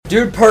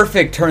Dude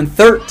Perfect turned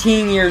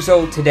 13 years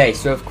old today,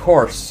 so of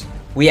course,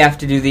 we have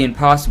to do the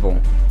impossible.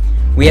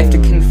 We have to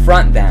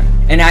confront them.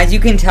 And as you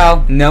can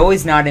tell,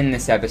 Noah's not in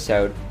this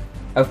episode.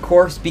 Of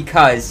course,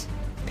 because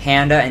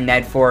Panda and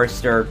Ned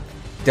Forrester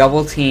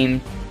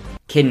double-teamed,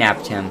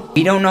 kidnapped him.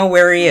 We don't know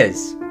where he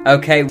is.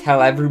 Okay,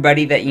 tell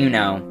everybody that you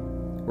know.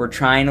 We're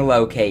trying to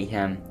locate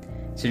him.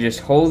 So just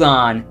hold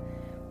on.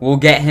 We'll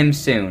get him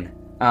soon.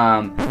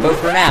 But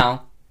for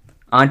now,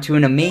 on to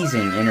an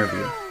amazing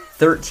interview.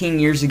 13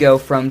 years ago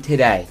from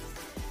today,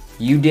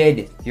 you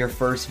did your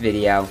first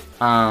video,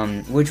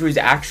 which was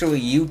actually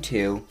you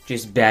two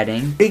just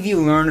betting. What did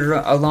you learn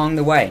along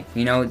the way?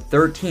 You know,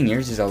 13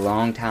 years is a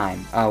long time.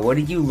 What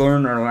did you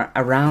learn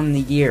around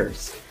the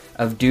years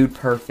of Dude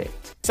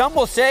Perfect? Some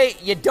will say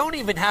you don't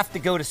even have to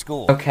go to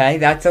school. Okay,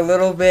 that's a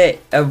little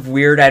bit of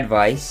weird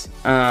advice.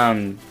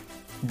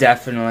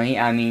 Definitely.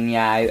 I mean,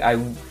 yeah,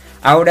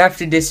 I would have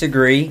to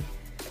disagree.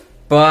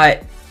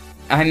 But,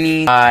 I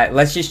mean,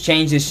 let's just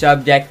change the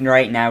subject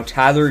right now.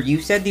 Tyler, you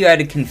said you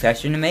had a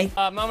confession to make?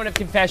 Moment of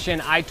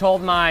confession. I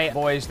told my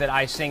boys that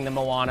I sing the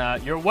Moana,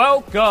 "You're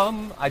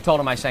welcome." I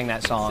told them I sang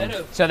that song.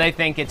 So they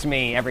think it's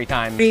me every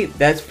time.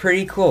 That's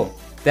pretty cool.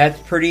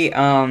 That's pretty,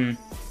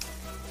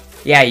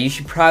 yeah, you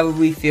should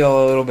probably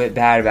feel a little bit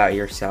bad about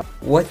yourself.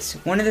 What's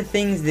one of the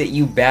things that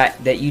you bet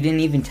that you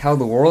didn't even tell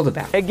the world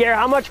about? Hey, Garrett,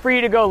 how much for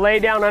you to go lay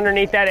down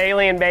underneath that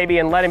alien baby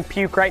and let him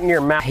puke right in your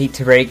mouth? I hate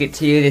to break it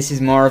to you, this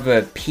is more of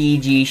a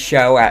PG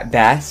show at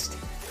best.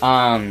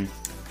 I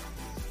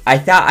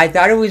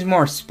thought it was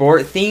more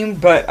sport themed,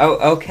 but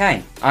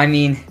okay. I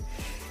mean,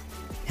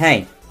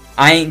 hey,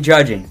 I ain't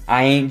judging,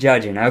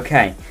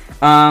 okay.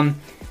 But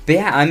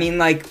yeah, I mean,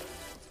 like,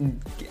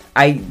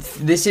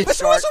 this is...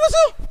 Listen!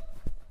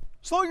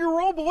 Slow your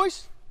roll,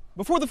 boys.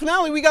 Before the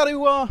finale, we got to,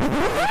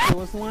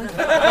 what's the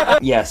line?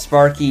 Yeah,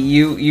 Sparky,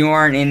 you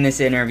aren't in this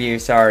interview,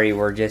 sorry,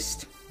 we're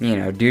just, you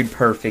know, Dude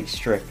Perfect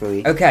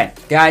strictly. Okay,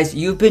 guys,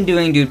 you've been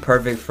doing Dude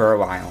Perfect for a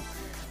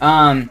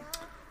while.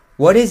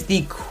 What is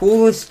the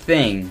coolest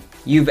thing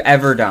you've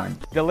ever done?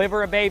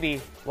 Deliver a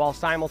baby while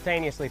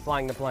simultaneously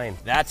flying the plane.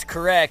 That's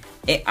correct.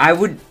 I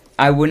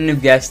wouldn't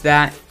have guessed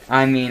that.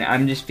 I mean,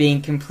 I'm just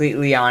being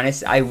completely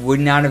honest, I would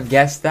not have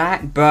guessed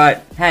that,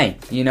 but, hey,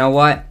 you know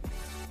what?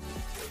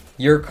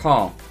 Your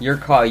call.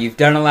 You've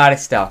done a lot of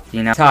stuff,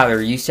 you know.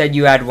 Tyler, you said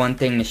you had one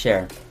thing to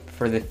share.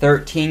 For the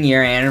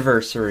 13-year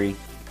anniversary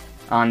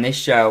on this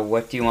show,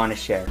 what do you want to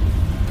share?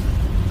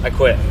 I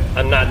quit.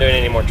 I'm not doing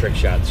any more trick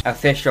shots.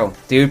 Official.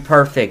 Dude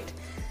Perfect.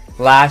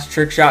 Last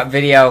trick shot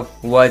video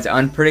was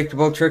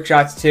Unpredictable Trick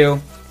Shots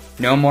 2.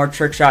 No more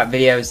trick shot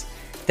videos.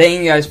 Thank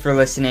you guys for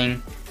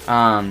listening.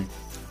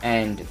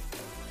 And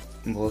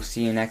we'll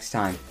see you next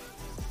time.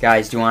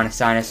 Guys, do you want to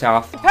sign us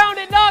off? Pound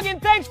it, noggin.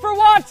 Thanks for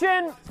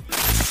watching.